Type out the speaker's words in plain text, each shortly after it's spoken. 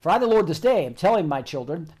For I, the Lord, this day am telling my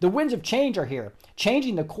children, the winds of change are here,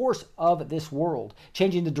 changing the course of this world,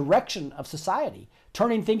 changing the direction of society,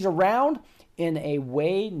 turning things around in a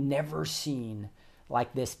way never seen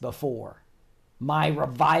like this before. My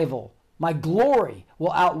revival, my glory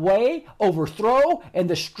will outweigh, overthrow, and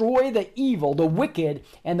destroy the evil, the wicked,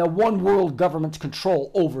 and the one world government's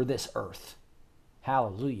control over this earth.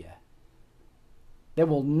 Hallelujah. They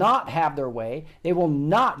will not have their way. They will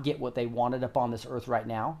not get what they wanted upon this earth right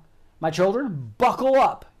now. My children, buckle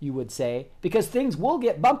up, you would say, because things will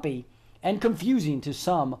get bumpy and confusing to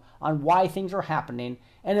some on why things are happening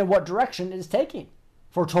and in what direction it is taking,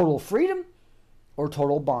 for total freedom or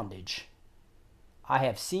total bondage. I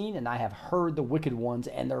have seen and I have heard the wicked ones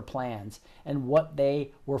and their plans and what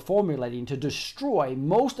they were formulating to destroy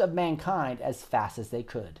most of mankind as fast as they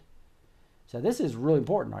could. So this is really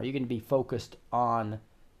important. Are you going to be focused on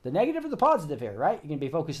the negative or the positive here, right? You're going to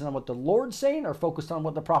be focusing on what the Lord's saying or focused on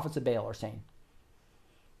what the prophets of Baal are saying?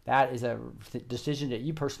 That is a decision that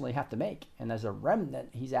you personally have to make. And as a remnant,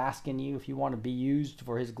 he's asking you, if you want to be used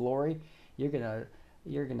for his glory, you're going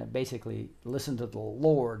to basically listen to the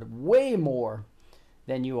Lord way more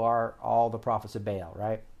than you are all the prophets of Baal,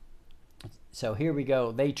 right? So here we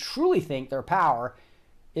go. They truly think their power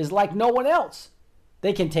is like no one else.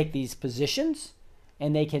 They can take these positions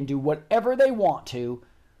and they can do whatever they want to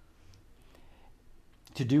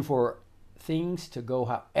do for things to go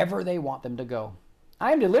however they want them to go.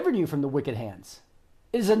 I am delivering you from the wicked hands.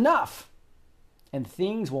 It is enough. And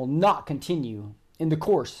things will not continue in the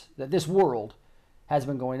course that this world has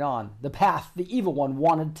been going on, the path the evil one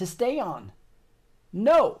wanted to stay on.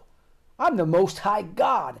 No, I'm the Most High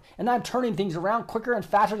God, and I'm turning things around quicker and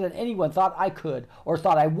faster than anyone thought I could or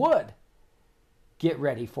thought I would. Get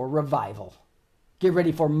ready for revival. Get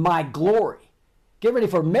ready for my glory. Get ready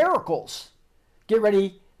for miracles. Get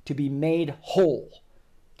ready to be made whole.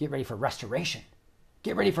 Get ready for restoration.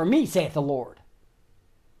 Get ready for me, saith the Lord.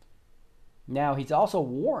 Now, he's also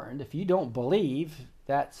warned, if you don't believe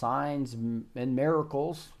that signs and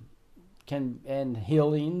miracles and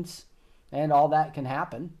healings and all that can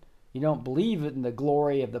happen, you don't believe in the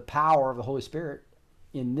glory of the power of the Holy Spirit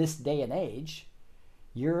in this day and age,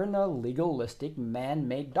 you're in a legalistic,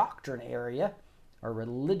 man-made doctrine area or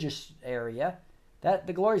religious area that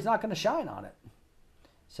the glory is not going to shine on it.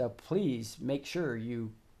 So please make sure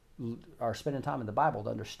you are spending time in the Bible to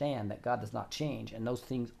understand that God does not change, and those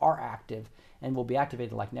things are active and will be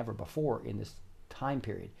activated like never before in this time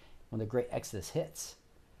period when the great Exodus hits.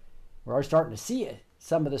 We're already starting to see it,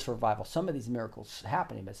 some of this revival, some of these miracles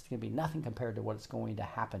happening, but it's going to be nothing compared to what's going to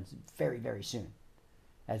happen very, very soon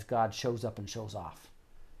as God shows up and shows off.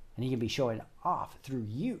 And he can be showing off through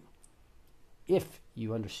you if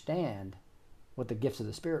you understand what the gifts of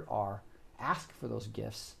the Spirit are. Ask for those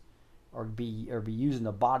gifts, or be using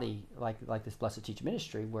the body like this Blessed Teach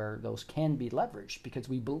ministry, where those can be leveraged because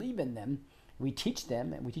we believe in them, we teach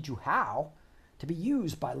them, and we teach you how to be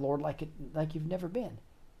used by the Lord like you've never been.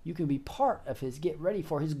 You can be part of his get ready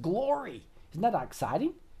for his glory. Isn't that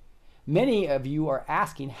exciting? Many of you are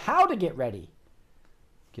asking how to get ready.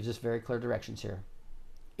 Gives us very clear directions here.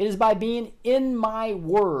 It is by being in my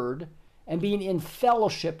word and being in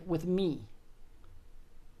fellowship with me.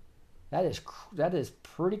 That is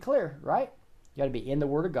pretty clear, right? You got to be in the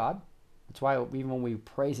word of God. That's why even when we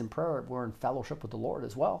praise and prayer, we're in fellowship with the Lord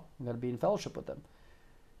as well. We've got to be in fellowship with him.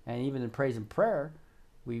 And even in praise and prayer,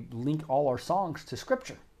 we link all our songs to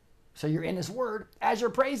Scripture. So you're in his word as you're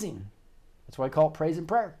praising. That's why I call it praise and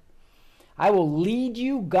prayer. I will lead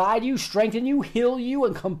you, guide you, strengthen you, heal you,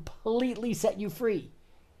 and completely set you free.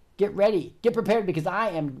 Get ready. Get prepared, because I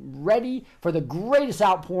am ready for the greatest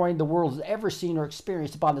outpouring the world has ever seen or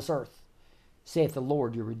experienced upon this earth, saith the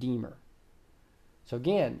Lord your Redeemer. So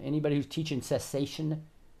again, anybody who's teaching cessation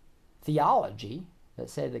theology that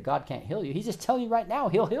said that God can't heal you, he's just telling you right now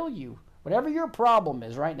he'll heal you. Whatever your problem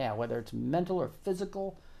is right now, whether it's mental or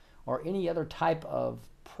physical or any other type of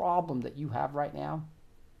problem that you have right now,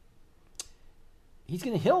 he's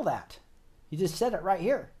going to heal that. He just said it right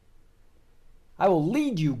here. I will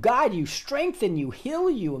lead you, guide you, strengthen you, heal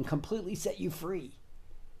you, and completely set you free.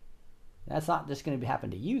 That's not just going to happen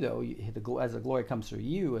to you, though. As the glory comes through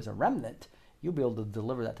you as a remnant, you'll be able to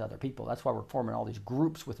deliver that to other people. That's why we're forming all these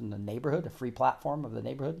groups within the neighborhood, a free platform of the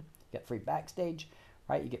neighborhood. You get free backstage,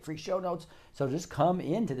 right? You get free show notes. So just come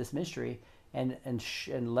into this ministry and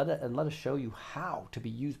let us show you how to be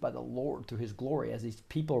used by the Lord through his glory, as these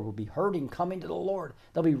people will be hurting, coming to the Lord.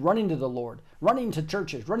 They'll be running to the Lord, running to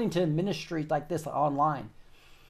churches, running to ministries like this online,